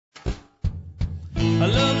I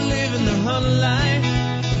love living the hunter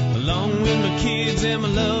life, along with my kids and my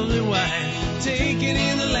lovely wife. Taking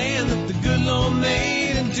in the land that the good Lord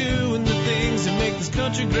made, and doing the things that make this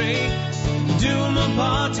country great. Doing my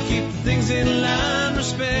part to keep the things in line,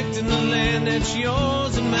 respecting the land that's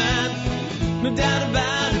yours and mine. No doubt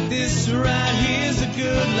about it, this right here's a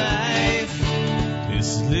good life. This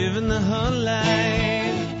is living the hunt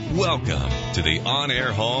life. Welcome to the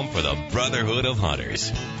on-air home for the Brotherhood of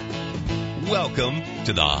Hunters. Welcome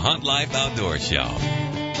to the Hunt Life Outdoor Show.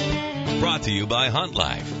 Brought to you by Hunt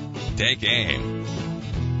Life. Take aim.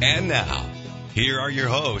 And now, here are your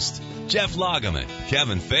hosts, Jeff Lageman,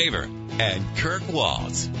 Kevin Favor, and Kirk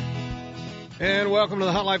Waltz. And welcome to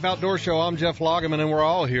the Hunt Life Outdoor Show. I'm Jeff Lageman, and we're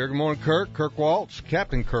all here. Good morning, Kirk Waltz,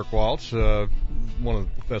 Captain Kirk Waltz, one of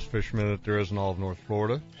the best fishermen that there is in all of North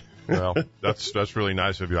Florida. Well, that's really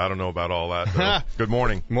nice of you. I don't know about all that. Good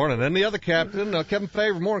morning. Morning. And the other captain, Kevin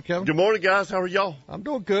Favor. Morning, Kevin. Good morning, guys. How are y'all? I'm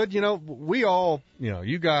doing good. You know, we all,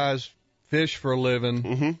 you guys fish for a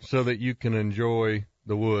living so that you can enjoy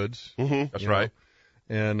the woods. That's right.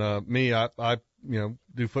 And me, I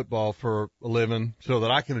do football for a living so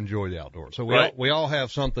that I can enjoy the outdoors. So we all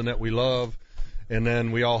have something that we love, and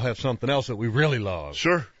then we all have something else that we really love.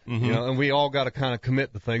 Sure. And we all got to kind of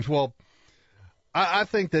commit to things. Well, I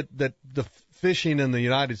think that the fishing in the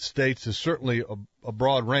United States is certainly a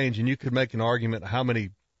broad range, and you could make an argument how many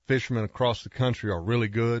fishermen across the country are really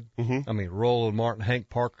good. I mean, Roland Martin, Hank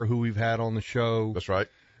Parker, who we've had on the show. That's right.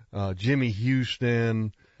 Jimmy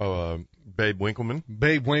Houston. Babe Winkleman,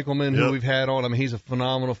 who we've had on. I mean, he's a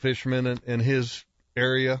phenomenal fisherman in his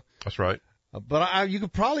area. That's right. But you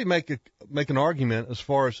could probably make an argument as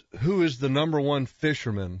far as who is the number one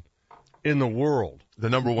fisherman in the world.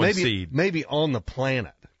 The number one seed. Maybe on the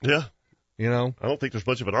planet. Yeah. I don't think there's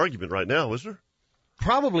much of an argument right now, is there?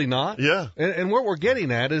 Probably not. Yeah. And what we're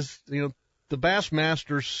getting at is, the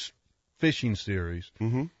Bassmasters fishing series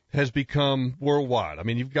has become worldwide. I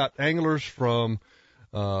mean, you've got anglers from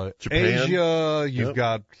Japan. Asia, you've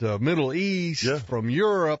got Middle East, from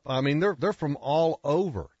Europe. I mean, they're from all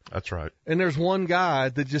over. That's right. And there's one guy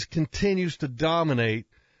that just continues to dominate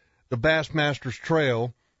the Bassmasters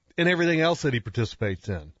Trail and everything else that he participates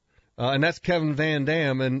in. And that's Kevin Van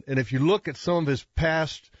Dam. And if you look at some of his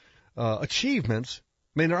past achievements,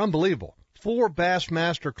 I mean, they're unbelievable. 4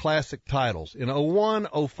 Bassmaster Classic titles in 01,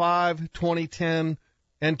 05, 2010,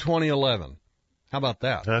 and 2011. How about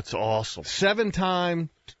that? That's awesome. 7-time,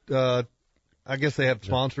 I guess they have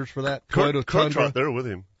sponsors for that. Kirk's right there with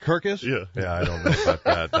him. Kirk is? Yeah. Yeah, I don't know about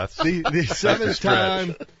that. That's the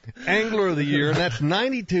 7th-time Angler of the Year, and that's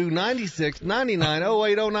 92, 96, 99,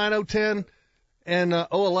 08, 09, 010, and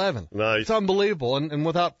 011. Nice. It's unbelievable. And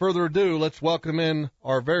without further ado, let's welcome in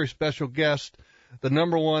our very special guest, the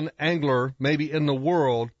number one angler maybe in the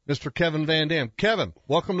world, Mr. Kevin Van Dam. Kevin,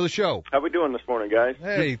 welcome to the show. How we doing this morning, guys?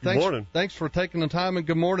 Hey, thanks for taking the time, and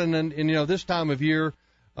good morning. And this time of year,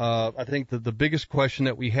 I think that the biggest question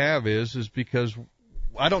that we have is because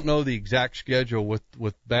I don't know the exact schedule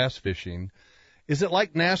with bass fishing. Is it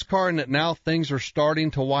like NASCAR in that now things are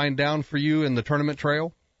starting to wind down for you in the tournament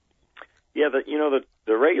trail? Yeah,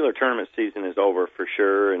 the regular tournament season is over for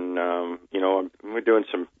sure, and we're doing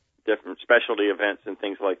some different specialty events and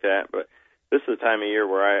things like that. But this is the time of year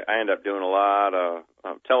where I end up doing a lot of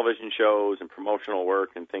television shows and promotional work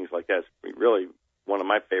and things like that. It's really one of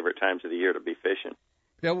my favorite times of the year to be fishing.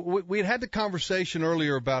 Yeah, we had the conversation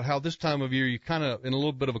earlier about how this time of year you're kind of in a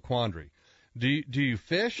little bit of a quandary. Do you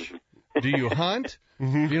fish? Do you hunt?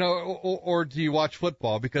 Or do you watch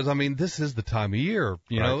football? Because, I mean, this is the time of year,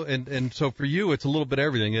 know, and so for you it's a little bit of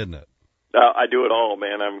everything, isn't it? I do it all,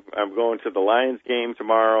 man. I'm going to the Lions game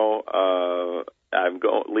tomorrow. I'm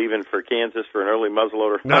leaving for Kansas for an early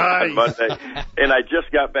muzzleloader on Monday, and I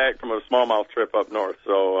just got back from a smallmouth trip up north.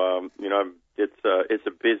 So it's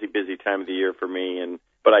a busy time of the year for me,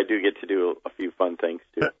 but I do get to do a few fun things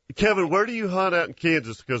too. Kevin, where do you hunt out in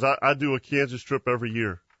Kansas? Because I do a Kansas trip every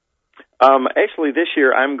year. Actually, this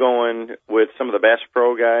year I'm going with some of the Bass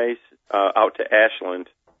Pro guys out to Ashland.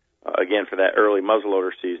 Again, for that early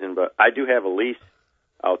muzzleloader season, but I do have a lease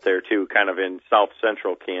out there too, kind of in south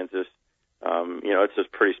central Kansas. It's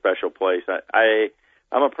a pretty special place.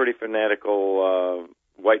 I'm a pretty fanatical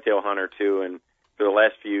whitetail hunter too, and for the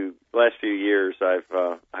last few years,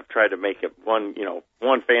 I've tried to make it one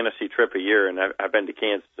fantasy trip a year, and I've been to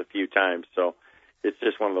Kansas a few times. So it's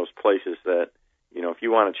just one of those places that if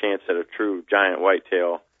you want a chance at a true giant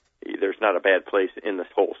whitetail, there's not a bad place in this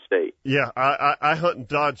whole state. Yeah, I hunt in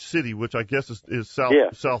Dodge City, which I guess is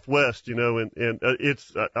southwest, and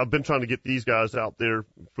it's I've been trying to get these guys out there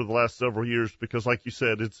for the last several years because, like you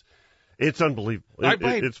said, It's unbelievable.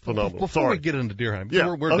 It's phenomenal. Before we get into deer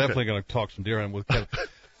hunting, we're definitely going to talk some deer hunting with Kevin.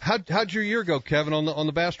 How'd your year go, Kevin, on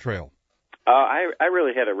the bass trail? I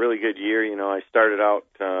really had a really good year. I started out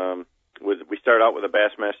we started out with a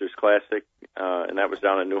Bassmasters Classic, and that was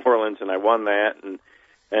down in New Orleans, and I won that, and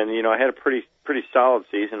I had a pretty solid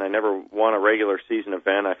season. I never won a regular season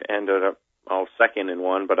event. I ended up second in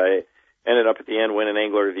one, but I ended up at the end winning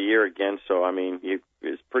Angler of the Year again. So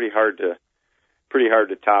it's pretty hard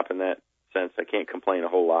to top in that sense. I can't complain a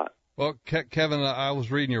whole lot. Well, Kevin, I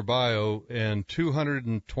was reading your bio, and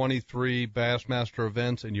 223 Bassmaster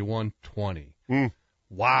events, and you won 20.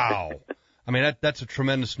 Wow. I mean, that's a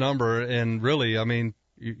tremendous number, and really, I mean,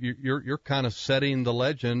 you're kind of setting the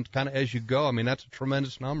legend kind of as you go. I mean, that's a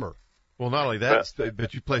tremendous number. Well, not only that,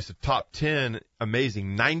 but you placed a top 10,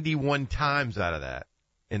 amazing, 91 times out of that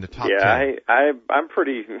in the top 10. Yeah, I'm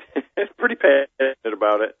pretty passionate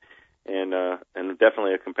about it, and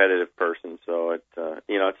definitely a competitive person. So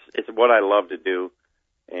it's what I love to do,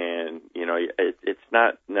 and it's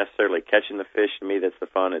not necessarily catching the fish. To me, that's the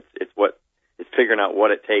fun. It's figuring out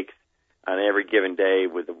what it takes on every given day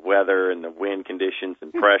with the weather and the wind conditions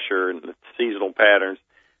and pressure and the seasonal patterns.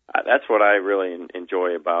 That's what I really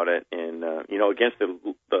enjoy about it. And, against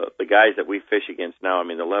the guys that we fish against now, I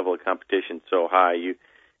mean, the level of competition is so high. You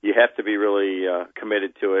have to be really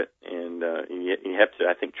committed to it, and you have to,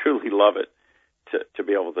 I think, truly love it to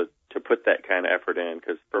be able to put that kind of effort in.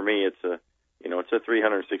 Because for me, it's a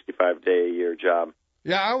 365-day-a-year job.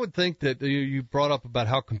 Yeah, I would think that you brought up about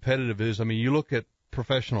how competitive it is. I mean, you look at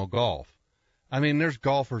professional golf. I mean, there's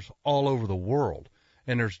golfers all over the world,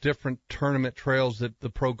 and there's different tournament trails that the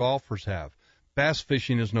pro golfers have. Bass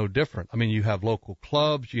fishing is no different. I mean, you have local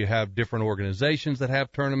clubs, you have different organizations that have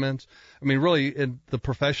tournaments. I mean, really, in the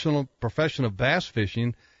profession of bass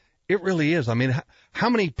fishing, it really is. I mean, how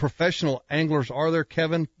many professional anglers are there,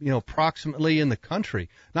 Kevin, approximately in the country?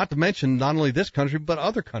 Not to mention not only this country, but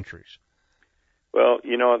other countries. Well,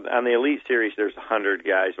 on the Elite Series, there's 100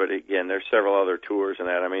 guys, but again, there's several other tours and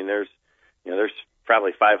that. I mean, there's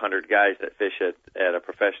probably 500 guys that fish at a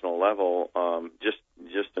professional level, just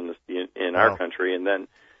in our country, and then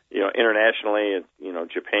internationally,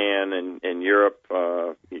 it's Japan and Europe,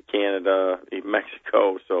 Canada, even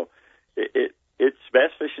Mexico. So it's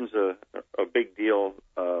bass fishing's a big deal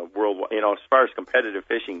worldwide. As far as competitive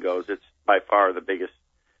fishing goes, it's by far the biggest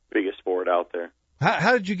sport out there.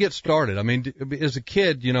 How did you get started? I mean, as a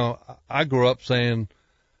kid, I grew up saying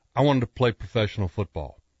I wanted to play professional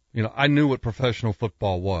football. I knew what professional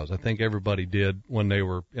football was. I think everybody did when they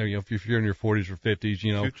were, if you're in your 40s or 50s,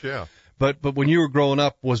 Shoot, yeah. But when you were growing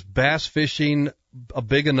up, was bass fishing a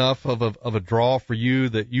big enough of a draw for you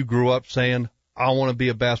that you grew up saying, I want to be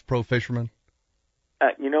a Bass Pro fisherman?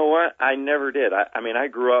 You know what? I never did. I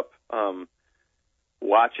grew up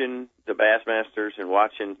watching the Bassmasters and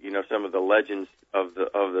watching, some of the legends of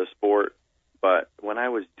the sport. But when I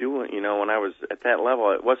was when I was at that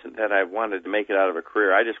level, it wasn't that I wanted to make it out of a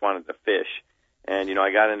career. I just wanted to fish. And,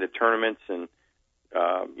 I got into tournaments and,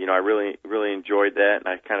 I really, really enjoyed that. And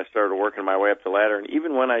I kind of started working my way up the ladder. And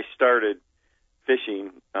even when I started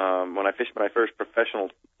fishing, when I fished my first professional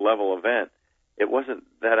level event, it wasn't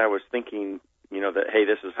that I was thinking, that, hey,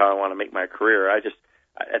 this is how I want to make my career.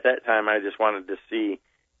 At that time, I just wanted to see,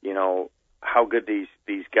 how good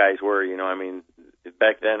these guys were.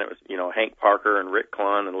 Back then it was, Hank Parker and Rick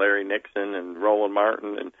Clunn and Larry Nixon and Roland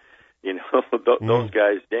Martin and, those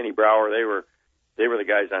guys, Danny Brower, they were the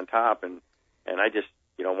guys on top. And I just,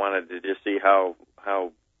 wanted to just see how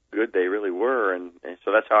good they really were. And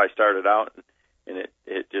so that's how I started out. And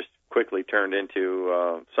it just quickly turned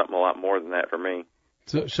into something a lot more than that for me.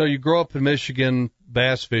 So you grow up in Michigan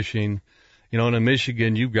bass fishing. And in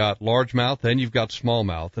Michigan, you've got largemouth and you've got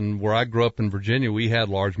smallmouth. And where I grew up in Virginia, we had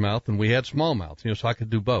largemouth and we had smallmouth, so I could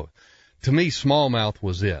do both. To me, smallmouth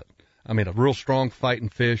was it. I mean, a real strong fighting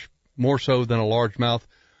fish, more so than a largemouth.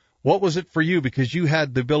 What was it for you? Because you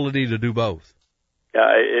had the ability to do both. Yeah,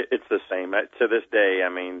 it's the same. To this day, I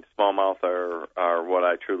mean, smallmouth are what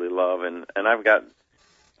I truly love. And I've got,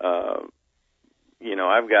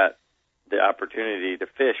 I've got the opportunity to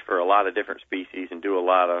fish for a lot of different species and do a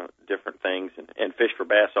lot of different things and fish for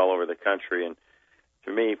bass all over the country. And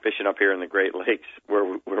to me, fishing up here in the Great Lakes where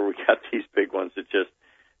we got these big ones,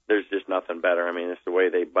 there's just nothing better. I mean, it's the way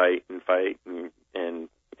they bite and fight and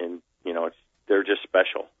they're just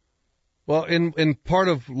special. Well, in part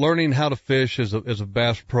of learning how to fish as a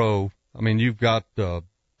Bass Pro, I mean, you've got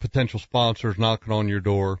potential sponsors knocking on your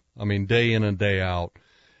door. I mean, day in and day out.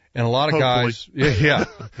 And a lot of guys,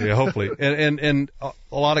 hopefully. And a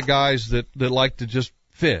lot of guys that like to just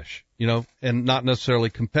fish, and not necessarily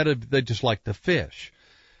competitive, they just like to fish.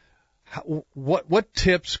 What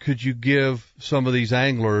tips could you give some of these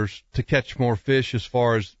anglers to catch more fish as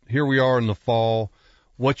far as here we are in the fall?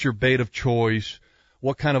 What's your bait of choice?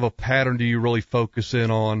 What kind of a pattern do you really focus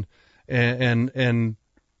in on? And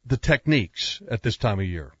the techniques at this time of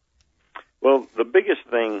year? Well, the biggest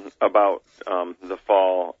thing about the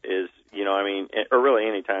fall is, or really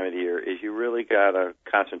any time of the year, is you really got to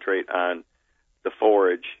concentrate on the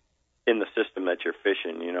forage in the system that you're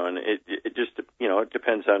fishing, and it just, it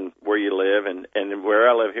depends on where you live. And where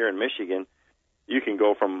I live here in Michigan, you can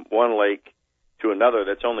go from one lake to another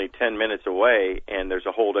that's only 10 minutes away, and there's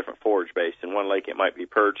a whole different forage base. In one lake, it might be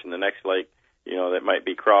perch, and the next lake, that might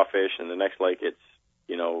be crawfish, and the next lake, it's,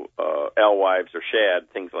 alewives or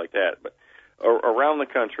shad, things like that. But around the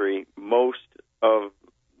country, most of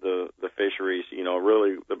the fisheries,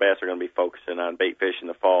 really the bass are going to be focusing on bait fish in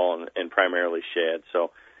the fall and primarily shad.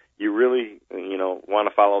 So you really, want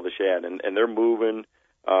to follow the shad, and they're moving,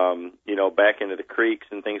 back into the creeks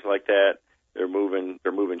and things like that. They're moving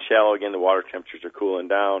shallow again. The water temperatures are cooling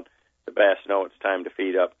down. The bass know it's time to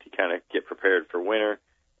feed up to kind of get prepared for winter.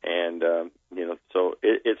 And, so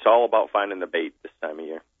it's all about finding the bait this time of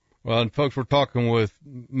year. Well, and folks, we're talking with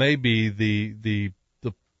maybe the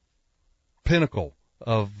pinnacle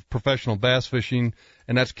of professional bass fishing,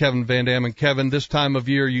 and that's Kevin Van Dam. And Kevin, this time of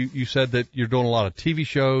year, you said that you're doing a lot of TV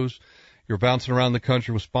shows. You're bouncing around the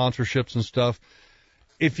country with sponsorships and stuff.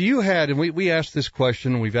 If you had, and we asked this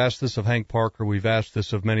question, we've asked this of Hank Parker, we've asked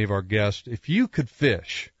this of many of our guests, if you could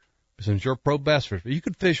fish, since you're a pro bass fisher, if you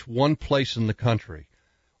could fish one place in the country,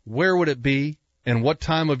 where would it be, and what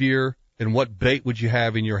time of year, and what bait would you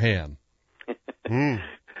have in your hand?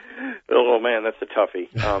 Oh, man, that's a toughie.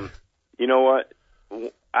 You know what?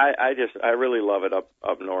 I really love it up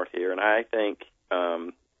north here, and I think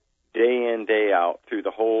day in, day out through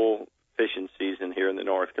the whole fishing season here in the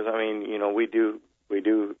north, because, we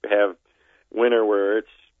do have winter where it's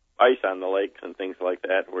ice on the lakes and things like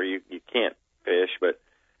that where you can't fish, but,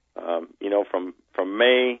 from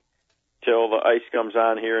May till the ice comes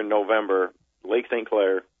on here in November, Lake St.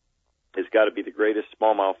 Clair has got to be the greatest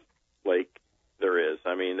smallmouth lake there is.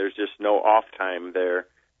 There's just no off time there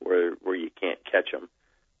where you can't catch them.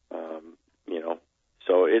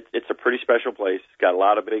 So it's a pretty special place. It's got a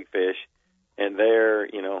lot of big fish, and there,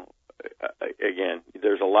 again,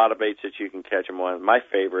 there's a lot of baits that you can catch them on. My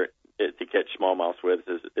favorite to catch smallmouths with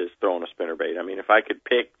is throwing a spinnerbait. If I could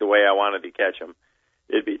pick the way I wanted to catch them,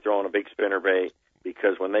 it'd be throwing a big spinnerbait,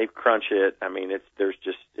 because when they crunch it,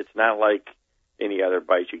 it's not like any other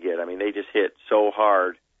bite you get. They just hit so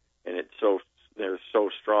hard, and they're so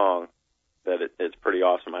strong that it's pretty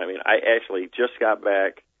awesome. I actually just got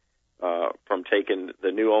back from taking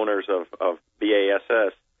the new owners of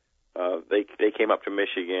BASS. They came up to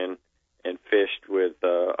Michigan and fished with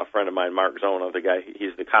a friend of mine, Mark Zona, the guy.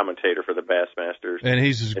 He's the commentator for the Bassmasters, and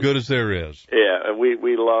he's as good as there is. Yeah, and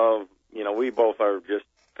we love. We both are just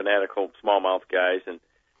fanatical smallmouth guys, and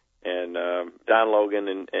Don Logan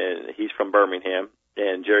and he's from Birmingham,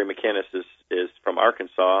 and Jerry McInnes is from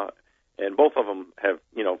Arkansas, and both of them have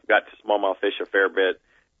got to smallmouth fish a fair bit,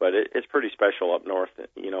 but it's pretty special up north,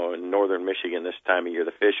 in northern Michigan this time of year.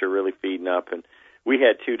 The fish are really feeding up, and we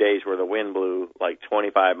had 2 days where the wind blew like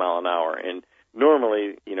 25 mile an hour, and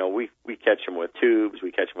normally we catch them with tubes,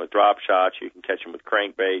 we catch them with drop shots, you can catch them with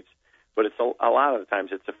crankbaits. But it's a lot of the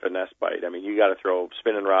times it's a finesse bite. You got to throw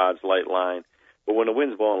spinning rods, light line. But when the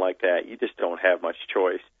wind's blowing like that, you just don't have much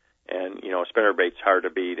choice. And, spinnerbait's hard to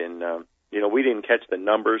beat. And, we didn't catch the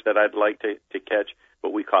numbers that I'd like to catch,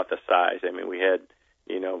 but we caught the size. We had,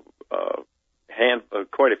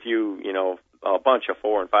 quite a few, a bunch of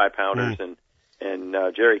 4 and 5 pounders. And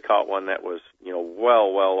Jerry caught one that was,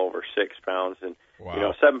 well over 6 pounds. And,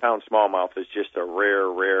 wow. 7 pound smallmouth is just a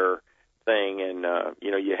rare thing, and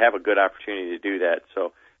you have a good opportunity to do that.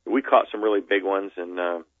 So we caught some really big ones, and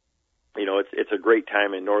it's a great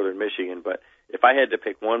time in northern Michigan. But if I had to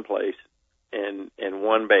pick one place and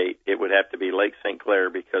one bait, it would have to be Lake St.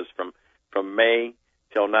 Clair, because from May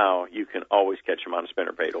till now you can always catch them on a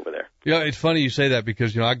spinnerbait over there. Yeah, it's funny you say that,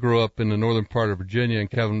 because I grew up in the northern part of Virginia,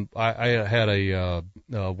 and Kevin, I had a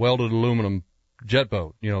welded aluminum jet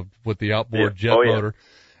boat, with the outboard jet motor.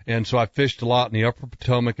 And so I fished a lot in the upper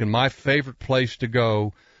Potomac, and my favorite place to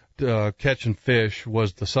go to catch and fish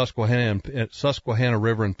was the Susquehanna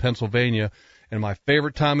River in Pennsylvania. And my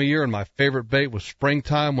favorite time of year and my favorite bait was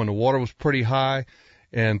springtime, when the water was pretty high,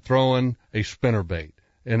 and throwing a spinnerbait.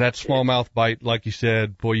 And that smallmouth bite, like you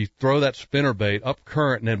said, boy, you throw that spinnerbait up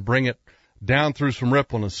current and then bring it down through some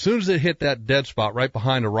ripple. And as soon as it hit that dead spot right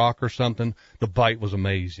behind a rock or something, the bite was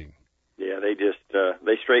amazing. Yeah,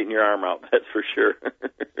 they straighten your arm out, that's for sure.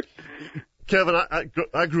 Kevin,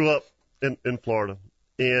 I grew up in Florida.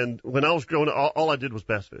 And when I was growing up, all I did was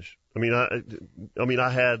bass fish. I mean, I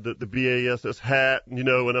had the BASS hat, and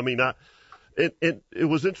it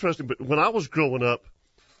was interesting. But when I was growing up,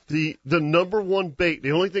 the number one bait,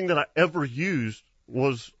 the only thing that I ever used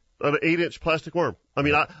was an 8-inch plastic worm. I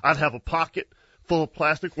mean, I'd have a pocket full of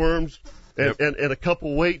plastic worms and a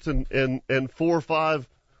couple weights and 4 or 5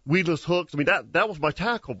 weedless hooks. I mean, that was my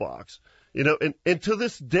tackle box, and to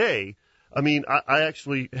this day, I mean, I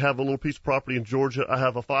actually have a little piece of property in Georgia. I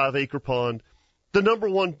have a 5-acre pond. The number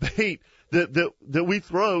one bait that we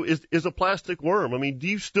throw is a plastic worm. I mean, do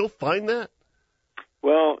you still find that?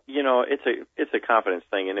 Well, it's a confidence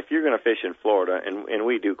thing, and if you're going to fish in Florida, and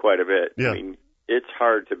we do quite a bit, I mean, it's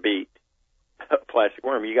hard to beat a plastic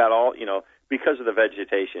worm. You got all, because of the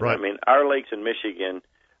vegetation. Right. I mean, our lakes in Michigan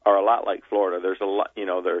are a lot like Florida. There's a lot,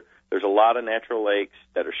 there's a lot of natural lakes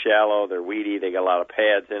that are shallow. They're weedy. They got a lot of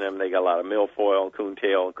pads in them. They got a lot of milfoil,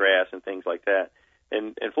 coontail, grass, and things like that.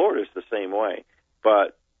 And Florida's the same way.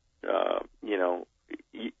 But,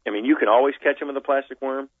 you can always catch them with a plastic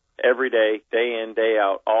worm every day, day in, day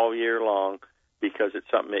out, all year long, because it's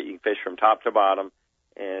something that you can fish from top to bottom.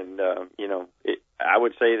 And, I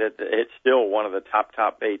would say that it's still one of the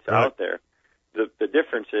top baits out there. The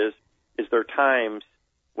difference is there times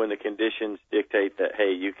when the conditions dictate that,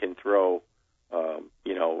 hey, you can throw,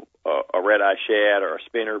 a red-eye shad or a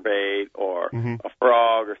spinner bait or a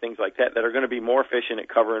frog or things like that are going to be more efficient at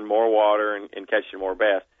covering more water and catching more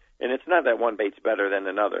bass. And it's not that one bait's better than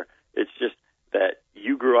another. It's just that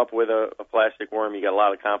you grew up with a plastic worm. You got a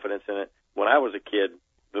lot of confidence in it. When I was a kid,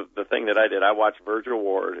 the thing that I did, I watched Virgil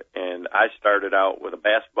Ward, and I started out with a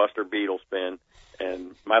Bass Buster beetle spin,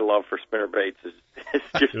 and my love for spinner baits is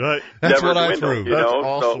just right. That's never what I dwindled, threw. That's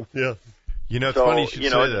awesome. So, it's funny you should say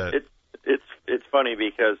that. It's funny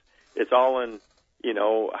because it's all in,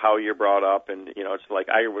 how you're brought up, and, it's like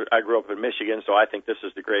I grew up in Michigan, so I think this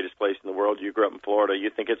is the greatest place in the world. You grew up in Florida, you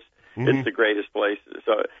think it's the greatest place.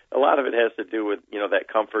 So a lot of it has to do with, that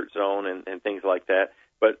comfort zone and things like that.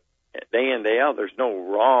 But day in, day out, there's no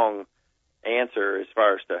wrong answer as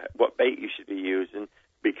far as to what bait you should be using,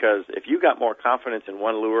 because if you got more confidence in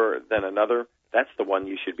one lure than another, that's the one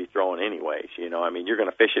you should be throwing anyways. You're going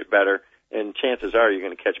to fish it better, and chances are you're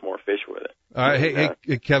going to catch more fish with it. All right,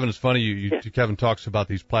 hey, Kevin, it's funny Kevin talks about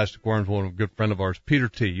these plastic worms. One of a good friend of ours, Peter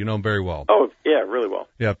T. You know him very well. Oh, yeah, really well.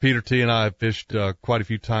 Yeah, Peter T. and I have fished quite a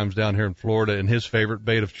few times down here in Florida, and his favorite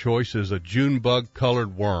bait of choice is a June bug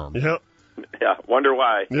colored worm. Yep. Yeah, wonder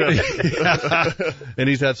why. Yeah. And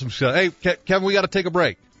he's had some stuff. Hey, Kevin, we got to take a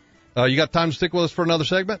break. You got time to stick with us for another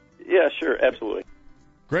segment? Yeah, sure, absolutely.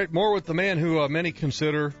 Great. More with the man who many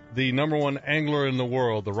consider the number one angler in the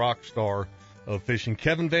world, the rock star of fishing,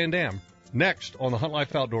 Kevin Van Dam, next on the Hunt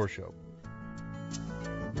Life Outdoor Show.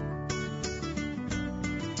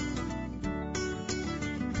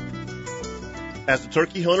 As a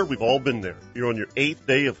turkey hunter, we've all been there. You're on your 8th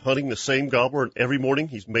day of hunting the same gobbler, and every morning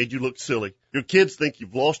he's made you look silly. Your kids think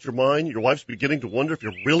you've lost your mind. Your wife's beginning to wonder if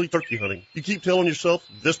you're really turkey hunting. You keep telling yourself,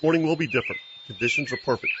 this morning will be different. Conditions are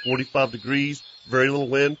perfect. 45 degrees, very little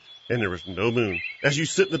wind, and there is no moon. As you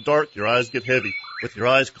sit in the dark, your eyes get heavy. With your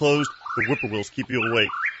eyes closed, the whippoorwills keep you awake.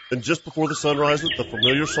 Then just before the sun rises, the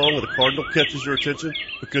familiar song of the cardinal catches your attention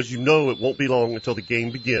because you know it won't be long until the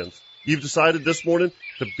game begins. You've decided this morning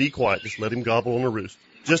to be quiet. Just let him gobble on a roost.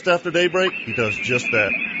 Just after daybreak, he does just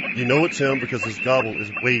that. You know it's him because his gobble is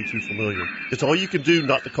way too familiar. It's all you can do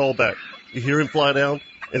not to call back. You hear him fly down,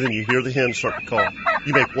 and then you hear the hen start to call.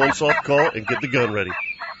 You make one soft call and get the gun ready.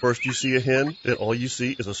 First you see a hen, then all you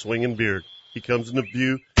see is a swinging beard. He comes into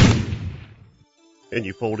view, and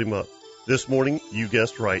you fold him up. This morning, you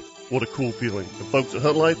guessed right. What a cool feeling. The folks at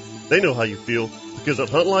Hunt Life, they know how you feel, because at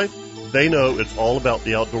Hunt Life, they know it's all about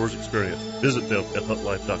the outdoors experience. Visit them at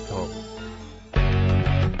huntlife.com.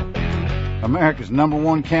 America's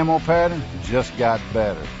 #1 camo pattern just got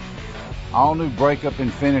better. All new Breakup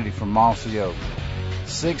Infinity from Mossy Oak.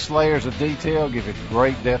 6 layers of detail give it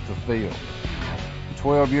great depth of field.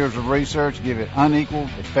 12 years of research give it unequaled,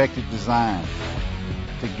 effective design.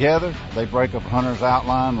 Together, they break up hunter's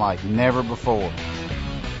outline like never before.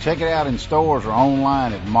 Check it out in stores or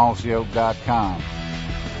online at mossyoak.com.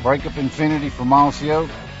 Breakup Infinity from Mossy Oak,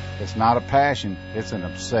 it's not a passion, it's an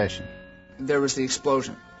obsession. There was the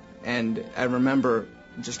explosion, and I remember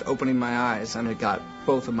just opening my eyes, and it got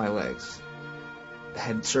both of my legs. I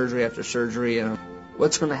had surgery after surgery, and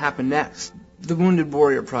what's going to happen next? The Wounded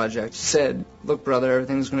Warrior Project said, look, brother,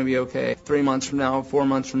 everything's going to be okay. 3 months from now, 4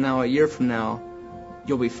 months from now, a year from now,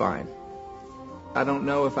 you'll be fine. I don't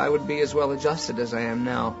know if I would be as well adjusted as I am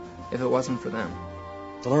now if it wasn't for them.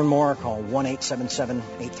 To learn more, call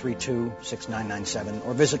 1-877-832-6997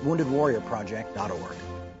 or visit woundedwarriorproject.org.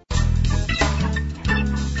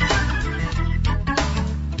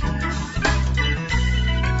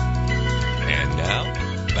 And now,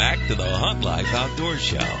 back to the Hunt Life Outdoors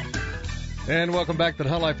Show. And welcome back to the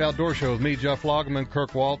Hunt Life Outdoor Show with me, Jeff Loggeman,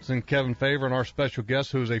 Kirk Waltz, and Kevin Favor, and our special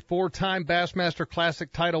guest, who is a 4-time Bassmaster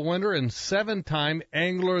Classic title winner and 7-time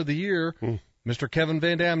Angler of the Year, Mr. Kevin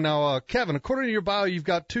Van Dam. Now, Kevin, according to your bio, you've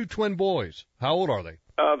got 2 twin boys. How old are they?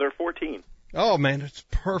 They're 14. Oh, man, it's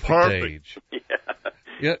perfect age.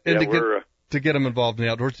 Yeah, and to get them involved in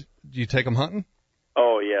the outdoors, do you take them hunting?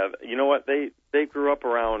 Oh, yeah. You know what? They grew up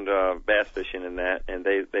around bass fishing and that, and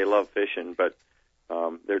they love fishing, but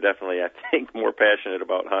they're definitely, I think, more passionate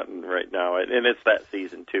about hunting right now, and it's that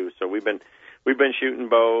season too. So we've been shooting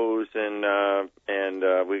bows, and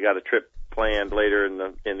we got a trip planned later in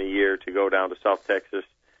the year to go down to South Texas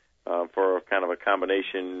for a kind of a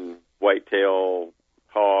combination whitetail,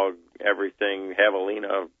 hog, everything,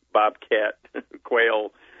 javelina, bobcat,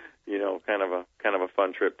 quail, kind of a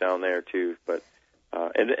fun trip down there too. But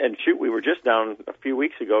and shoot, we were just down a few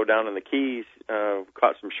weeks ago down in the Keys,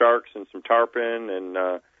 caught some sharks and some tarpon and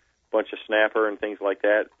a bunch of snapper and things like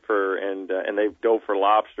that and they dove for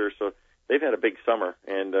lobster. So they've had a big summer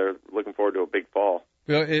and they're looking forward to a big fall.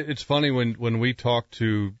 Well, it's funny when we talk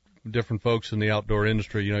to different folks in the outdoor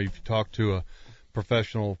industry, if you talk to a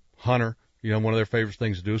professional hunter, one of their favorite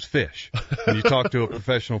things to do is fish. When you talk to a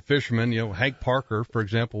professional fisherman, Hank Parker, for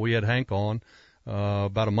example, we had Hank on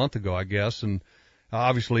about a month ago, I guess, and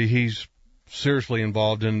obviously he's seriously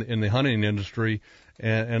involved in the hunting industry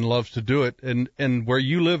and loves to do it. And where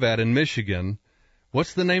you live at in Michigan,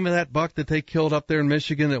 what's the name of that buck that they killed up there in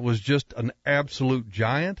Michigan that was just an absolute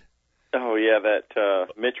giant? Oh yeah, that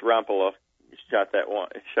Mitch Rompola shot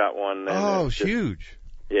one. Oh, it's huge.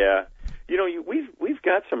 Yeah, we've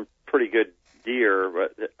got some pretty good deer,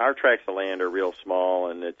 but our tracts of land are real small,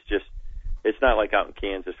 and it's not like out in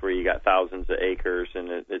Kansas where you got thousands of acres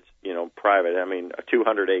and it's private. I mean,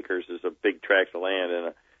 200 acres is a big tract of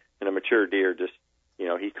land, and a mature deer just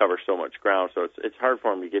he covers so much ground, so it's hard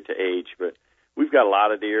for him to get to age. But we've got a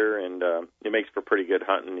lot of deer, and it makes for pretty good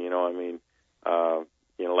hunting.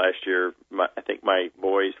 Last year I think my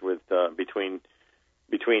boys with between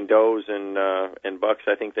does and bucks,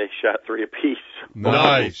 I think they shot 3 apiece.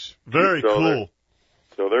 Nice, very cool.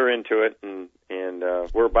 So they're into it, and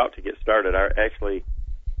we're about to get started. Let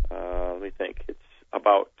me think. It's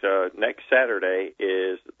about next Saturday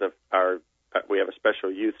is we have a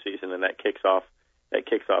special youth season, and that kicks off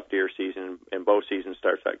deer season, and bow season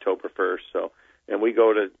starts October 1st. So, and we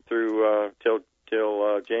go through till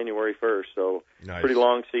January 1st. So, nice. Pretty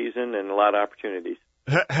long season and a lot of opportunities.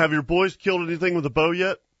 Have your boys killed anything with a bow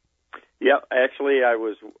yet? Yeah, actually, I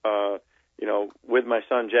was with my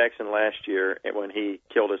son Jackson last year, and when he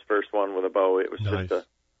killed his first one with a bow, it was nice.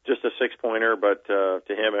 just a 6-pointer, but to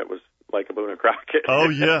him it was like a Boone and Crockett. Oh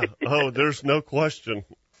yeah, there's no question.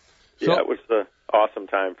 Yeah, it was the awesome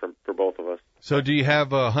time for both of us. So, do you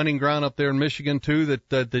have a hunting ground up there in Michigan too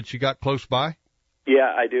that you got close by?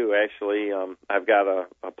 Yeah, I do actually. I've got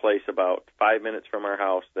a place about 5 minutes from our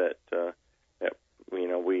house that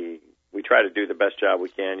we try to do the best job we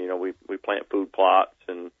can. We plant food plots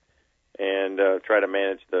and try to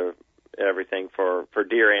manage everything for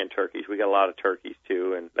deer and turkeys. We got a lot of turkeys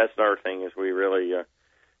too, and that's another thing is we really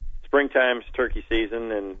springtime's turkey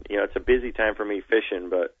season, and it's a busy time for me fishing.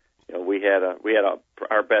 But we had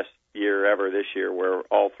our best year ever this year, where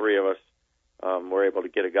all 3 of us were able to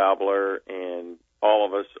get a gobbler, and all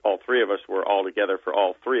 3 of us were all together for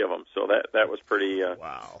all 3 of them. So that was pretty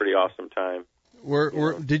awesome time.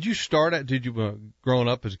 Did you start at? Did you growing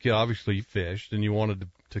up as a kid? Obviously, you fished and you wanted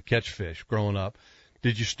to catch fish growing up.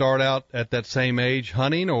 Did you start out at that same age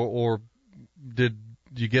hunting, or did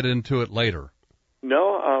you get into it later?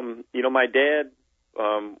 No, my dad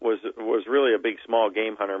was really a big small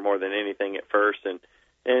game hunter more than anything at first, and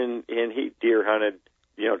he deer hunted,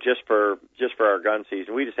 just for our gun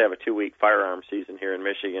season. We just have a 2-week firearm season here in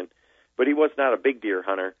Michigan, but he was not a big deer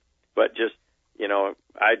hunter, but just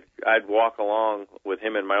I'd walk along with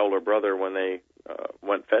him and my older brother when they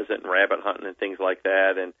went pheasant and rabbit hunting and things like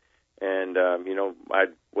that, and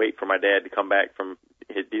I'd wait for my dad to come back from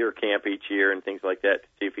his deer camp each year and things like that to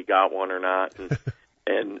see if he got one or not.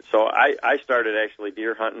 And so I started actually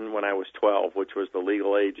deer hunting when I was 12, which was the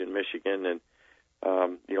legal age in Michigan, and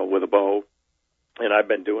with a bow, and I've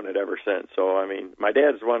been doing it ever since. So I mean, my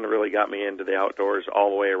dad's the one that really got me into the outdoors all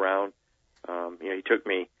the way around. He took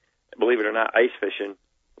me, believe it or not, ice fishing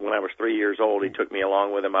when I was 3 years old. He took me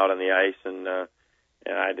along with him out on the ice, and I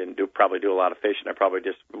didn't probably do a lot of fishing. I probably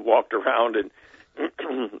just walked around and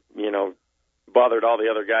bothered all the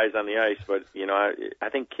other guys on the ice. But, I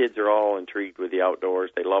think kids are all intrigued with the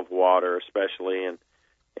outdoors. They love water especially, and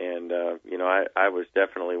I was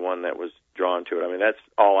definitely one that was drawn to it. I mean, that's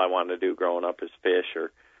all I wanted to do growing up is fish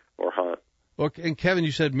or hunt. Well, and Kevin,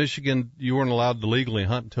 you said Michigan, you weren't allowed to legally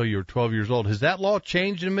hunt until you were 12 years old. Has that law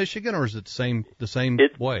changed in Michigan, or is it the same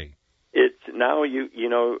way? It's now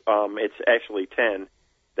it's actually 10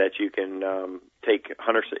 that you can take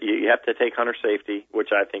hunter. You have to take hunter safety, which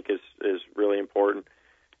I think is really important.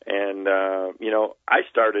 And I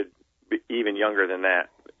started even younger than that.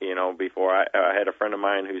 Before I had a friend of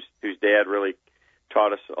mine whose dad really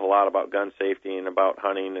taught us a lot about gun safety and about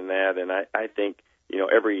hunting and that. And I think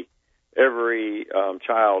every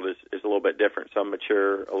child is a little bit different. Some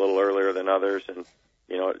mature a little earlier than others, and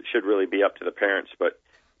it should really be up to the parents. But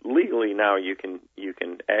legally now you can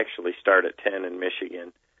actually start at 10 in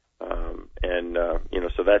Michigan,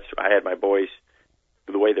 so that's I had my boys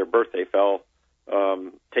the way their birthday fell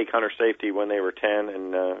take hunter safety when they were 10,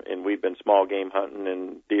 and we've been small game hunting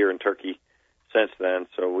and deer and turkey since then.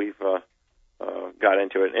 So we've got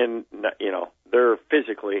into it, and they're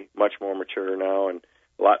physically much more mature now and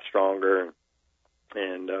a lot stronger,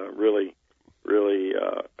 and really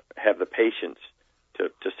have the patience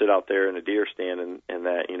to sit out there in a deer stand and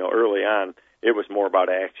that. Early on it was more about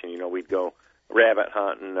action. We'd go rabbit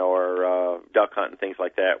hunting or duck hunting, things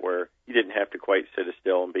like that, where you didn't have to quite sit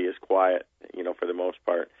still and be as quiet, for the most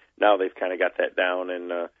part. Now they've kind of got that down,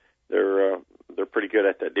 and they're pretty good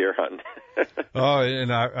at that deer hunting. Oh,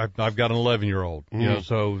 and I've got an 11-year-old,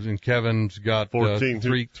 so, and Kevin's got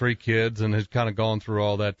 3 kids and has kind of gone through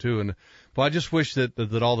all that too. But I just wish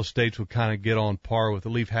that all the states would kind of get on par with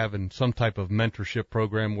at least having some type of mentorship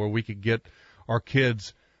program where we could get our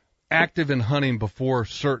kids active in hunting before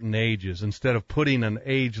certain ages instead of putting an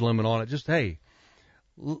age limit on it. Just, hey,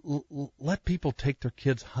 let people take their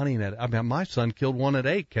kids hunting at it. I mean, my son killed one at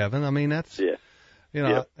 8, Kevin. I mean, that's,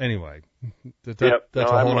 anyway. That's a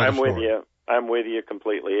whole other story. With you. I'm with you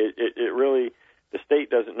completely. It really, the state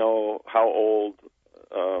doesn't know how old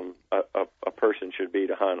a person should be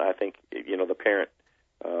to hunt. I think, the parent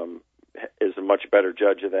is a much better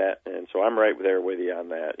judge of that. And so I'm right there with you on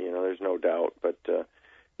that. There's no doubt. But,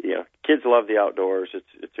 kids love the outdoors.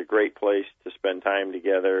 It's a great place to spend time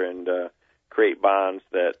together and create bonds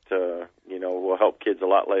that will help kids a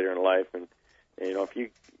lot later in life. And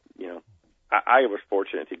if I was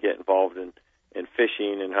fortunate to get involved in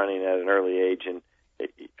fishing and hunting at an early age, and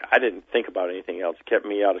I didn't think about anything else. It kept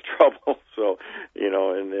me out of trouble. So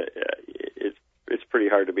it's pretty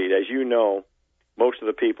hard to beat. As you know, most of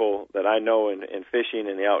the people that I know in fishing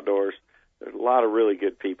and the outdoors, there's a lot of really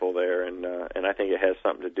good people there, and I think it has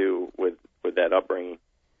something to do with that upbringing.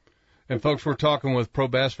 And folks, we're talking with pro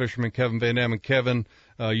bass fisherman Kevin Van Dam. And Kevin,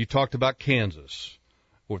 you talked about Kansas,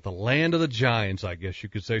 or the land of the giants, I guess you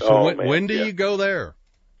could say. So when do you go there?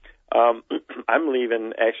 I'm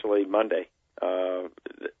leaving actually Monday.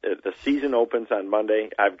 The season opens on Monday.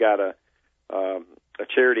 I've got a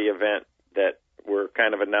charity event that we're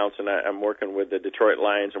kind of announcing. I'm working with the Detroit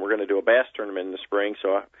Lions, and we're going to do a bass tournament in the spring.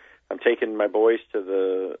 So I'm taking my boys to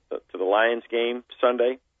the Lions game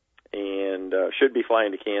Sunday, and should be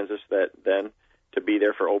flying to Kansas then to be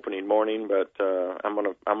there for opening morning. But I'm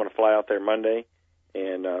gonna fly out there Monday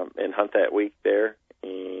and hunt that week there.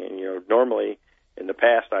 And normally in the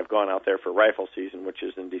past I've gone out there for rifle season, which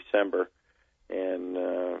is in December, and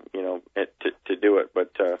to do it.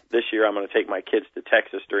 But this year I'm going to take my kids to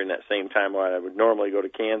Texas during that same time where I would normally go to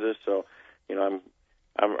Kansas. So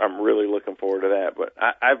I'm really looking forward to that. But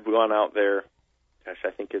I've gone out there. Gosh,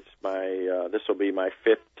 I think it's this will be my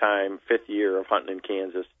fifth year of hunting in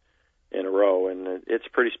Kansas in a row, and it's a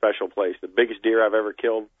pretty special place. The biggest deer I've ever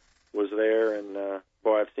killed was there, and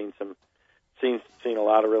I've seen a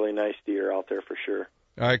lot of really nice deer out there for sure.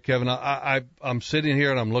 All right, Kevin, I'm sitting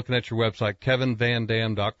here and I'm looking at your website,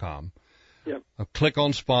 kevinvandam.com. Yep. I click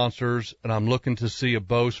on sponsors, and I'm looking to see a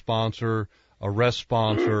bow sponsor, a rest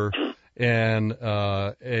sponsor, and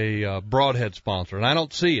a broadhead sponsor, and I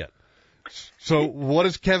don't see it. So what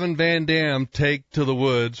does Kevin Van Dam take to the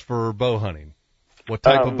woods for bow hunting? What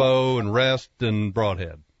type of bow and rest and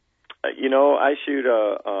broadhead? I shoot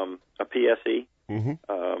a PSE. Mm-hmm.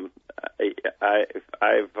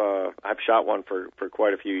 I've shot one for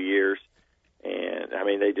quite a few years, and I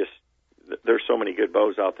mean there's so many good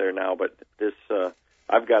bows out there now. But this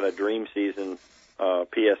I've got a Dream Season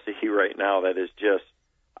PSE right now that is just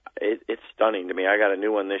it's stunning to me. I got a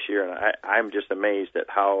new one this year, and I'm just amazed at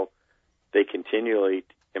how they continually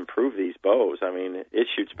improve these bows. I mean, it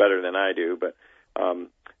shoots better than I do, but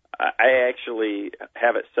I actually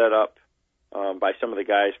have it set up by some of the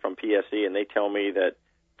guys from PSE, and they tell me that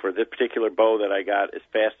for this particular bow that I got, as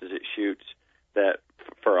fast as it shoots, that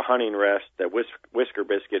for a hunting rest, that Whisker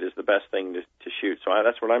Biscuit is the best thing to shoot. So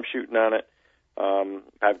that's what I'm shooting on it.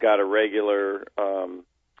 I've got a regular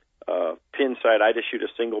pin sight. I just shoot a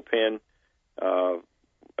single pin, a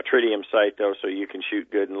tritium sight, though, so you can shoot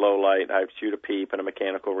good in low light. I shoot a peep and a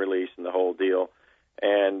mechanical release and the whole deal.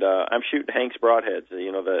 And I'm shooting Hank's broadheads,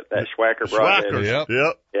 that Schwacker broadhead.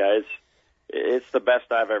 Yep. Yeah, it's the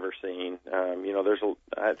best I've ever seen.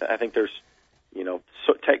 I think there's,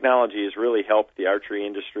 so technology has really helped the archery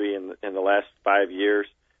industry in the last 5 years.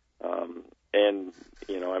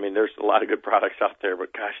 There's a lot of good products out there,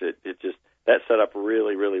 but gosh, it just, that setup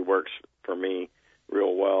really, really works for me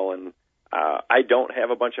real well. And I don't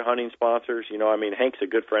have a bunch of hunting sponsors. Hank's a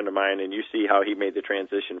good friend of mine, and you see how he made the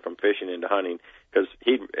transition from fishing into hunting, because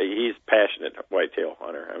he's passionate whitetail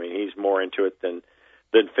hunter. He's more into it than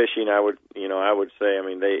fishing. I would say.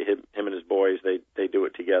 Him and his boys, they do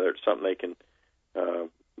it together. It's something they can,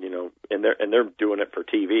 and they're doing it for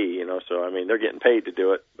TV. So they're getting paid to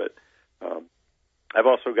do it. But I've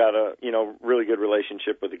also got a really good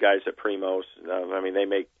relationship with the guys at Primos. They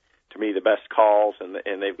make, to me, the best calls,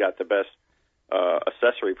 and they've got the best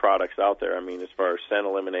accessory products out there. As far as scent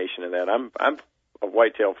elimination and that, I'm a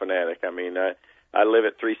whitetail fanatic. I live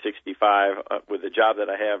at 365 with the job that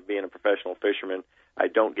I have, being a professional fisherman. I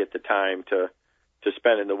don't get the time to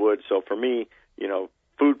spend in the woods. So for me,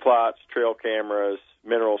 food plots, trail cameras,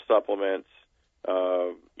 mineral supplements,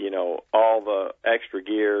 all the extra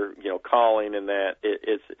gear, calling and that,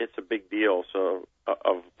 it's a big deal. So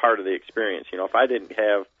of part of the experience. If I didn't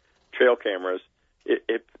have trail cameras,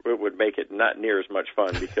 it would make it not near as much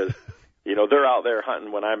fun, because they're out there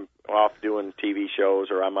hunting when I'm off doing TV shows,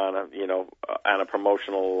 or I'm on a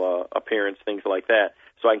promotional appearance, things like that.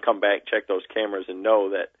 So I can come back, check those cameras, and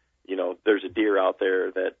know that there's a deer out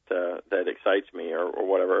there that excites me, or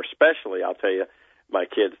whatever. Especially, I'll tell you, my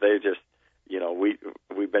kids, they just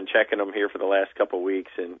we've been checking them here for the last couple of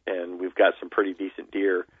weeks, and we've got some pretty decent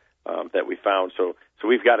deer that we found. So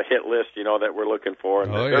we've got a hit list, that we're looking for,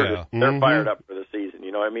 and they're fired up for the season.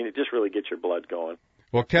 It just really gets your blood going.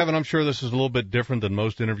 Well, Kevin, I'm sure this is a little bit different than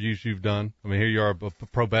most interviews you've done. Here you are, a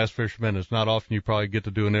pro bass fisherman. It's not often you probably get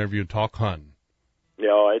to do an interview and talk hunting.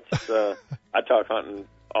 It's I talk hunting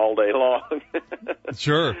all day long.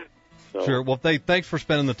 Sure. Sure. Well, thanks for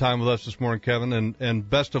spending the time with us this morning, Kevin, and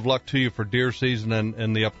best of luck to you for deer season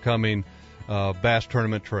and the upcoming bass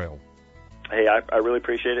tournament trail. Hey, I really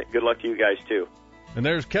appreciate it. Good luck to you guys, too. And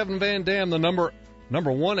there's Kevin Van Dam, the number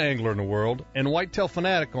one angler in the world and whitetail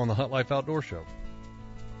fanatic on the Hunt Life Outdoor Show.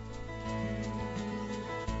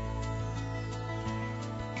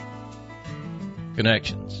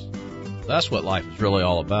 Connections. That's what life is really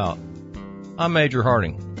all about. I'm Major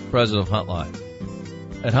Harding, president of Hunt Life.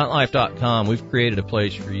 At HuntLife.com, we've created a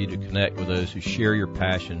place for you to connect with those who share your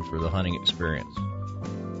passion for the hunting experience.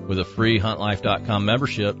 With a free HuntLife.com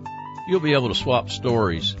membership, you'll be able to swap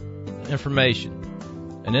stories,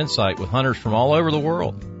 information, and insight with hunters from all over the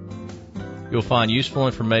world. You'll find useful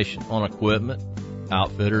information on equipment,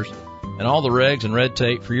 outfitters, and all the regs and red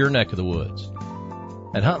tape for your neck of the woods.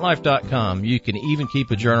 At HuntLife.com, you can even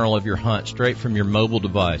keep a journal of your hunt straight from your mobile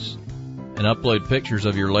device and upload pictures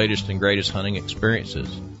of your latest and greatest hunting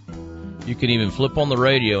experiences. You can even flip on the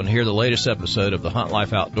radio and hear the latest episode of the Hunt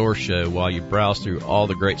Life Outdoor Show while you browse through all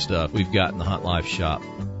the great stuff we've got in the Hunt Life shop.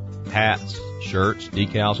 Hats, shirts,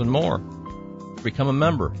 decals, and more. Become a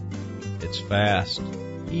member. It's fast,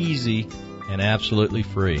 easy, and absolutely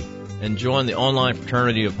free. And join the online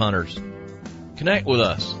fraternity of hunters. Connect with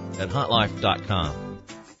us at HuntLife.com.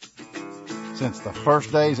 Since the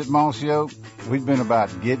first days at Mossy Oak, we've been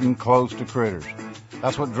about getting close to critters.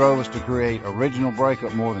 That's what drove us to create Original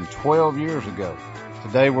Breakup more than 12 years ago.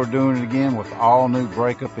 Today we're doing it again with all new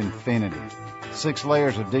Breakup Infinity. 6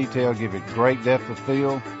 layers of detail give it great depth of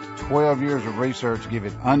field. 12 years of research give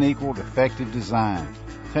it unequaled, effective design.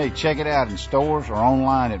 Hey, check it out in stores or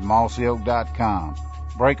online at mossyoak.com.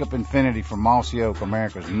 Breakup Infinity from Mossy Oak,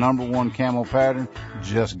 America's #1 camo pattern,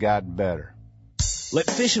 just got better. Let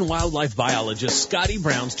Fish and Wildlife biologist Scotty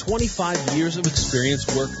Brown's 25 years of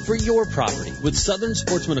experience work for your property with Southern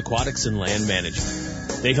Sportsman Aquatics and Land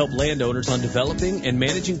Management. They help landowners on developing and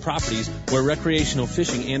managing properties where recreational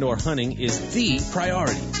fishing and or hunting is the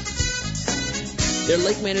priority. Their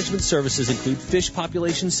lake management services include fish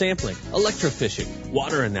population sampling, electrofishing,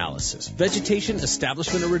 water analysis, vegetation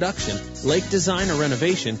establishment or reduction, lake design or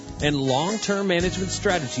renovation, and long-term management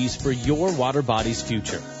strategies for your water body's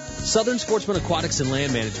future. Southern Sportsman Aquatics and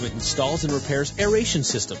Land Management installs and repairs aeration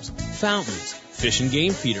systems, fountains, fish and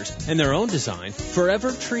game feeders, and their own design,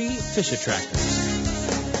 Forever Tree fish attractors.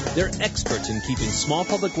 They're experts in keeping small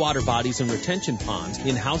public water bodies and retention ponds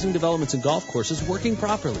in housing developments and golf courses working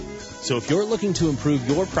properly. So if you're looking to improve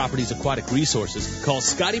your property's aquatic resources, call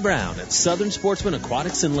Scotty Brown at Southern Sportsman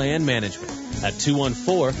Aquatics and Land Management at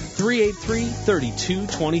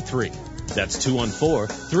 214-383-3223. That's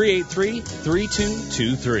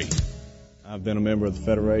 214-383-3223. I've been a member of the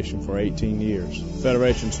Federation for 18 years. The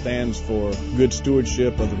Federation stands for good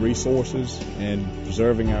stewardship of the resources and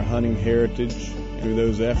preserving our hunting heritage. Through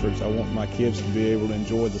those efforts, I want my kids to be able to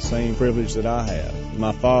enjoy the same privilege that I have.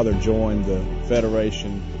 My father joined the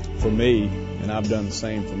Federation for me, and I've done the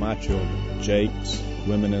same for my children. Jake's,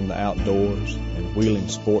 Women in the Outdoors, and Wheeling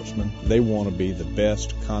Sportsmen. They want to be the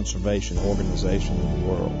best conservation organization in the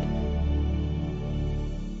world.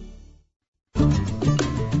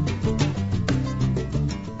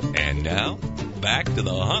 And now, back to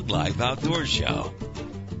the Hunt Life Outdoors Show.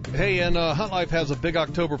 Hey, and Hunt Life has a big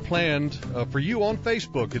October planned for you on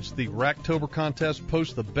Facebook. It's the Racktober contest.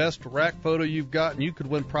 Post the best rack photo you've got, and you could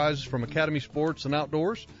win prizes from Academy Sports and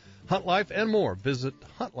Outdoors, Hunt Life, and more. Visit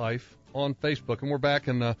Hunt Life on Facebook. And we're back,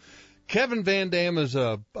 and Kevin Van Dam is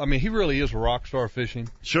he really is a rock star fishing.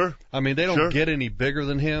 Sure. I mean, they don't get any bigger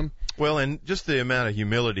than him. Well, and just the amount of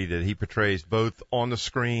humility that he portrays both on the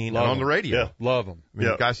screen and on the radio. Yeah. Love him. I mean,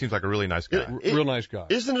 the guy seems like a really nice guy. Real nice guy.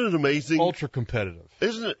 Isn't it amazing? Ultra competitive.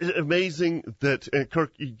 Isn't it amazing that, and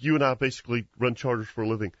Kirk, you and I basically run charters for a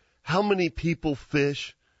living. How many people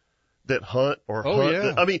fish that hunt or hunt?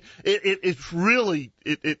 Yeah. I mean, it's really,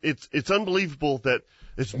 it's unbelievable that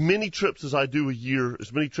as many trips as I do a year,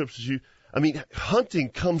 as many trips as you, I mean, hunting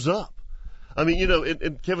comes up. I mean,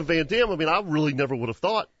 and Kevin Van Dam, I mean, I really never would have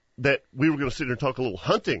thought that we were going to sit here and talk a little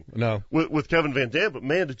hunting with Kevin Van Dam, but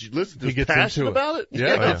man, did you listen to his passion about it?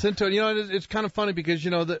 Yeah, he gets into it. It's kind of funny because,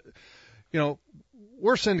 we're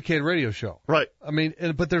a syndicated radio show. Right. I mean,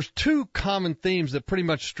 but there's two common themes that pretty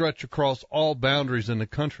much stretch across all boundaries in the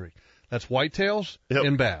country. That's whitetails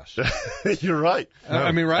and bass. You're right.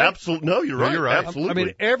 I mean, right? Absolutely. No, you're right. You're right. I Absolutely.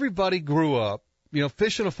 mean, everybody grew up,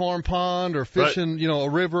 fishing a farm pond or fishing, a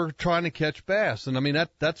river trying to catch bass. And I mean,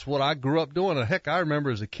 that's what I grew up doing. And heck, I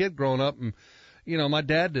remember as a kid growing up and, my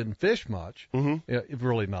dad didn't fish much. Mm-hmm.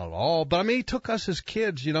 Really not at all. But I mean, he took us as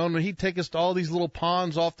kids, and he'd take us to all these little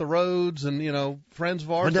ponds off the roads and, friends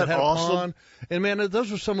of ours that had awesome? a pond. And man,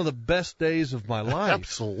 those were some of the best days of my life.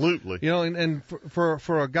 Absolutely. And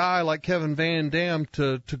for a guy like Kevin Van Dam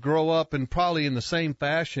to grow up and probably in the same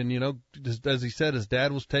fashion, as he said, his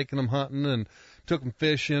dad was taking him hunting and took him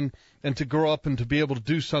fishing, and to grow up and to be able to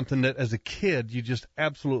do something that as a kid you just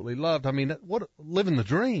absolutely loved. I mean, living the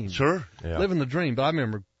dream. Sure. Yeah. Living the dream. But I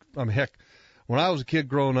remember, heck, when I was a kid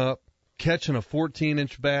growing up, catching a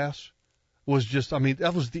 14-inch bass was just,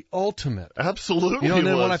 that was the ultimate. Absolutely. And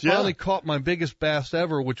then when I finally caught my biggest bass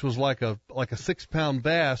ever, which was like a 6-pound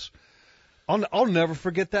bass, I'll never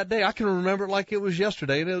forget that day. I can remember it like it was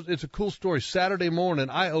yesterday. And it's a cool story. Saturday morning,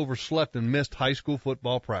 I overslept and missed high school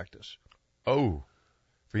football practice. Oh,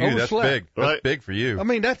 for you, that's big. That's big for you. I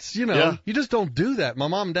mean, that's, you just don't do that. My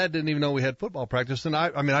mom and dad didn't even know we had football practice. And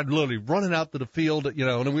I'd literally running out to the field,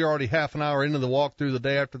 and we were already half an hour into the walkthrough the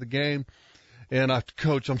day after the game. And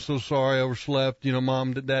Coach, I'm so sorry I overslept.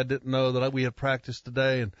 Mom and dad didn't know that we had practice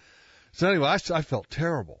today. And so anyway, I felt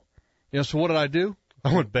terrible. So what did I do?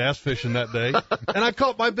 I went bass fishing that day, and I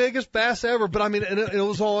caught my biggest bass ever. But and it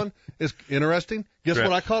was on. It's interesting. Guess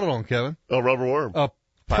what I caught it on, Kevin? A rubber worm. A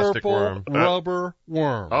plastic purple worm. Rubber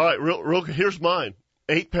worm. All right, real. Here's mine.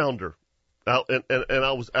 8-pounder. And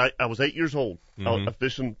I was 8 years old. Mm-hmm. I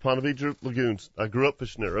fished in Ponte Vedra lagoons. I grew up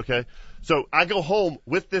fishing there. Okay, so I go home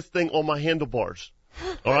with this thing on my handlebars.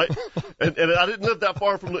 All right, and I didn't live that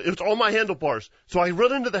far from it was on my handlebars. So I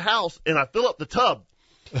run into the house and I fill up the tub.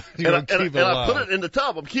 and I put it in the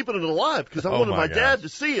tub. I'm keeping it alive because I wanted my dad to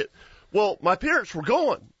see it. Well, my parents were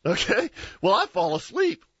gone. Okay. Well, I fall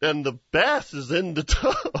asleep and the bass is in the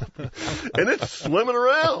tub and it's swimming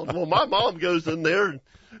around. Well, my mom goes in there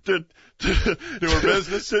to do her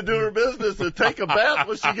business, and take a bath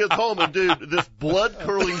when she gets home. And dude, this blood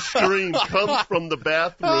curdling scream comes from the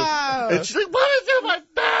bathroom, and she's like, "What is in my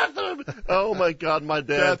bathroom?" Oh my God, my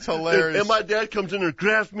dad! That's hilarious. And my dad comes in there and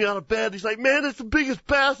grabs me out of bed. He's like, "Man, it's the biggest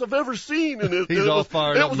bass I've ever seen." And He's all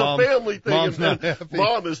fired up. It was a family thing. Mom's not happy.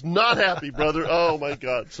 Mom is not happy, brother. Oh my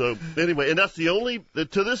God. So anyway, and that's the only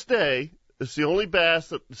to this day, it's the only bass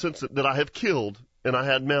that I have killed. And I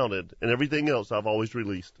had mounted, and everything else I've always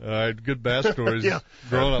released. All right, good bass stories.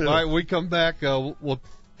 Growing up. All right, we come back. We'll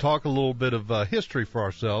talk a little bit of history for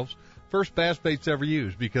ourselves. first bass baits ever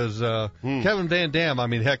used, because Kevin Van Dam, I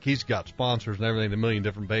mean, heck, he's got sponsors and everything, a million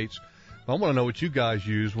different baits. I want to know what you guys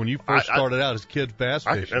used when you first started out as kids bass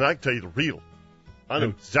fishing. And I can tell you the reel. I know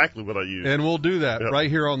exactly what I use. And we'll do that right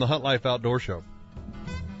here on the Hunt Life Outdoor Show.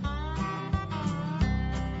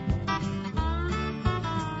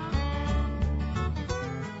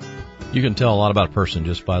 You can tell a lot about a person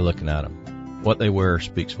just by looking at them. What they wear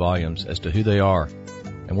speaks volumes as to who they are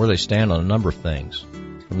and where they stand on a number of things,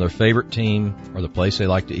 from their favorite team or the place they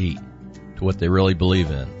like to eat to what they really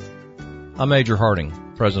believe in. I'm Major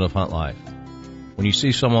Harding, president of Hunt Life. When you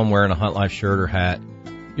see someone wearing a Hunt Life shirt or hat,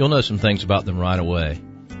 you'll know some things about them right away.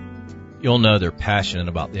 You'll know they're passionate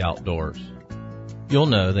about the outdoors. You'll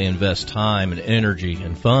know they invest time and energy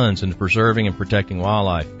and funds into preserving and protecting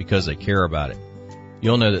wildlife because they care about it.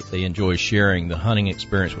 You'll know that they enjoy sharing the hunting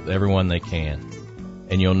experience with everyone they can.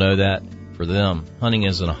 And you'll know that, for them, hunting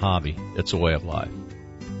isn't a hobby, it's a way of life.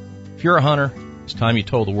 If you're a hunter, it's time you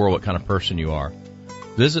told the world what kind of person you are.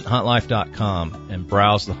 Visit huntlife.com and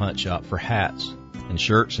browse the hunt shop for hats and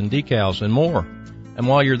shirts and decals and more. And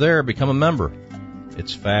while you're there, become a member.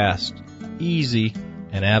 It's fast, easy,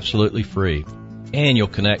 and absolutely free. And you'll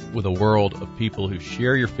connect with a world of people who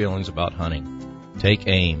share your feelings about hunting. Take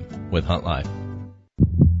aim with Hunt Life.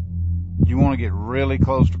 You want to get really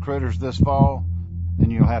close to critters this fall?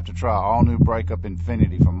 Then you'll have to try all new Breakup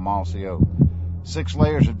Infinity from Mossy Oak. 6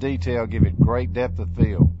 layers of detail give it great depth of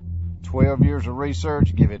field. 12 years of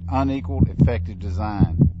research give it unequaled, effective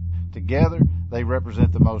design. Together, they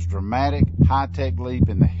represent the most dramatic, high-tech leap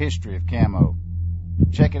in the history of camo.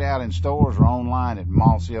 Check it out in stores or online at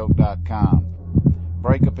mossyoak.com.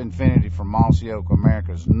 Breakup Infinity from Mossy Oak,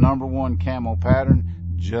 America's #1 camo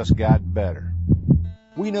pattern, just got better.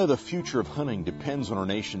 We know the future of hunting depends on our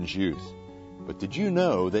nation's youth. But did you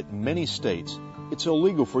know that in many states, it's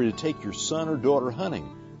illegal for you to take your son or daughter hunting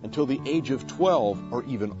until the age of 12 or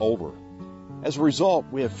even older? As a result,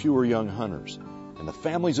 we have fewer young hunters, and the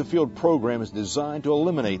Families Afield program is designed to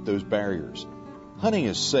eliminate those barriers. Hunting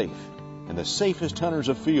is safe, and the safest hunters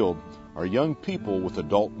afield are young people with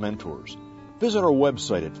adult mentors. Visit our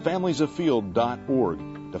website at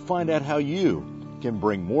familiesafield.org to find out how you can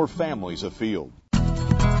bring more families afield.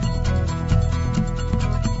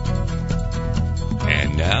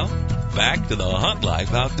 And now, back to the Hunt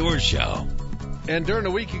Life Outdoor Show. And during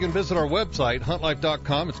the week, you can visit our website,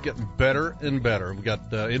 huntlife.com. It's getting better and better. We've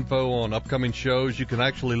got info on upcoming shows. You can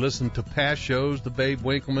actually listen to past shows, the Babe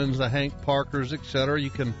Winklemans, the Hank Parkers, etc. You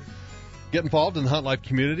can get involved in the Hunt Life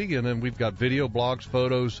community, and then we've got video, blogs,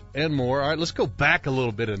 photos, and more. All right, let's go back a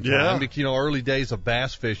little bit in time. Because, early days of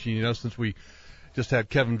bass fishing, since we just had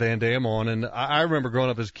Kevin Van Dam on. And I remember growing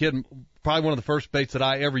up as a kid, probably one of the first baits that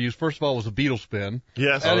I ever used, first of all, was a beetle spin.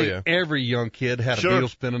 Yes. I think every young kid had a beetle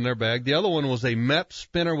spin in their bag. The other one was a Mep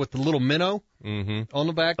spinner with the little minnow on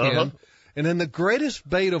the back end. And then the greatest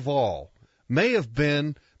bait of all may have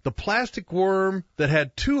been the plastic worm that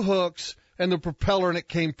had 2 hooks and the propeller, and it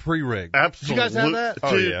came pre-rigged. Absolutely. Did you guys have that?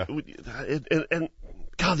 Oh, yeah. And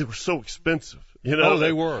God, they were so expensive. Oh,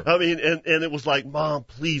 they were. I mean, and it was like, Mom,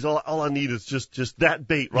 please, all I need is just that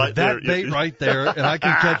bait right there. That bait right there, and I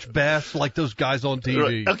can catch bass like those guys on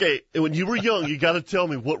TV. Right. Okay, when you were young, you got to tell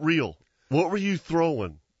me what reel. What were you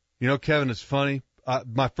throwing? Kevin, it's funny.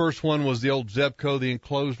 My first one was the old Zebco, the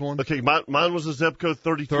enclosed one. Okay, mine was a Zebco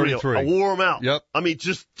 33. I wore them out. Yep. I mean,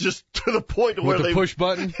 just to the point where with the push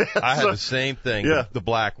button. I had the same thing. Yeah. The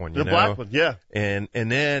black one. The black one. Yeah. And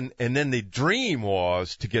then the dream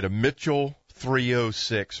was to get a Mitchell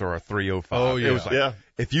 306 or a 305. Oh, yeah. It was like,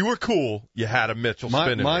 if you were cool, you had a Mitchell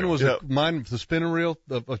spinning reel. Mine, the spinning reel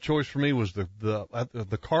of choice for me was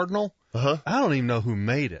the Cardinal. Uh-huh. I don't even know who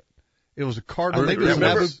made it. It was a Cardinal. Maybe it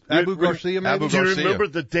was Abu Garcia. Maybe. Do you remember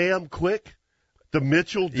the Damn Quick? The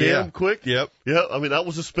Mitchell Damn Quick? Yep. Yeah, I mean, that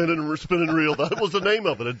was a spinning reel. That was the name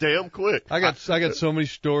of it, a Damn Quick. I got so many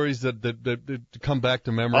stories that come back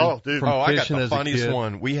to memory. Oh, dude. I got the funniest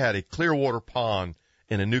one. We had a Clearwater pond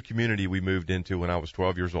in a new community we moved into when I was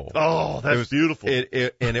 12 years old. Oh, that's beautiful. And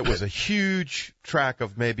it was a huge tract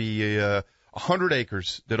of maybe 100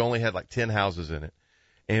 acres that only had like 10 houses in it.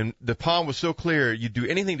 And the pond was so clear, you'd do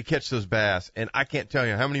anything to catch those bass. And I can't tell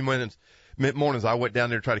you how many mornings I went down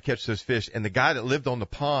there to try to catch those fish. And the guy that lived on the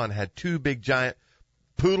pond had 2 big giant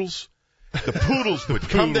poodles. The poodles would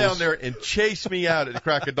come down there and chase me out at the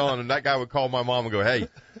crack of dawn. And that guy would call my mom and go, "Hey,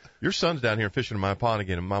 your son's down here fishing in my pond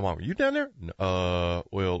again." And my mom, "Are you down there?"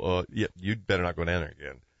 Yeah, you'd better not go down there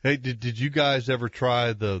again. Hey, did you guys ever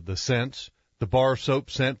try the scents, the bar soap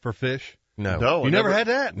scent for fish? No. You never had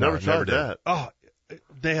that? Never tried that. Oh,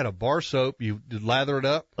 they had a bar soap. You lather it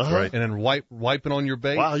up, Right. and then wipe it on your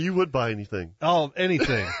bait. Wow, you would buy anything. Oh,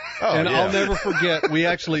 anything. And yeah. I'll never forget,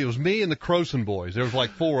 it was me and the Croson boys. There was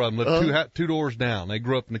like 4 of them, lived two doors down. They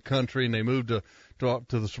grew up in the country, and they moved to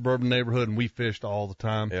the suburban neighborhood, and we fished all the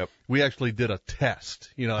time. Yep. We actually did a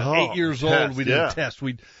test. At 8 years old, we did a test.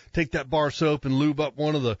 We'd take that bar soap and lube up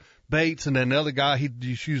one of the baits, and then the other guy, he'd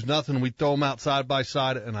just use nothing, and we'd throw them out side by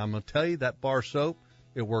side. And I'm going to tell you, that bar soap,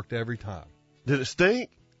 it worked every time. Did it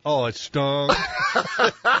stink? Oh, it stunk.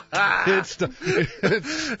 It stunk. I can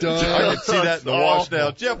see that in the wash now.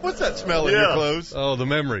 Jeff, what's that smell in your clothes? Oh, the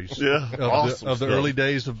memories. Yeah. Of the early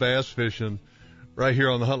days of bass fishing right here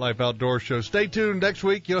on the Hunt Life Outdoor Show. Stay tuned next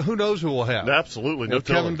week. Who knows who we'll have. Absolutely. No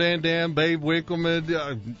Kevin telling. Van Dam, Babe Winkleman.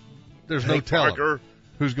 There's no telling who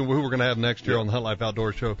we're going to have next year on the Hunt Life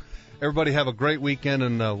Outdoor Show. Everybody have a great weekend,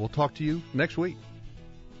 and we'll talk to you next week.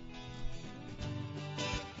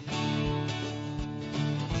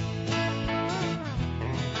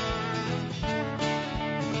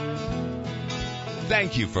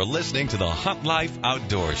 Thank you for listening to the Hunt Life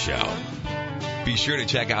Outdoor Show. Be sure to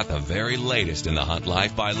check out the very latest in the Hunt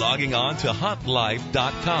Life by logging on to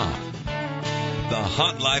huntlife.com. The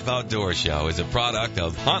Hunt Life Outdoor Show is a product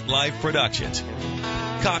of Hunt Life Productions.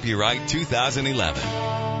 Copyright 2011.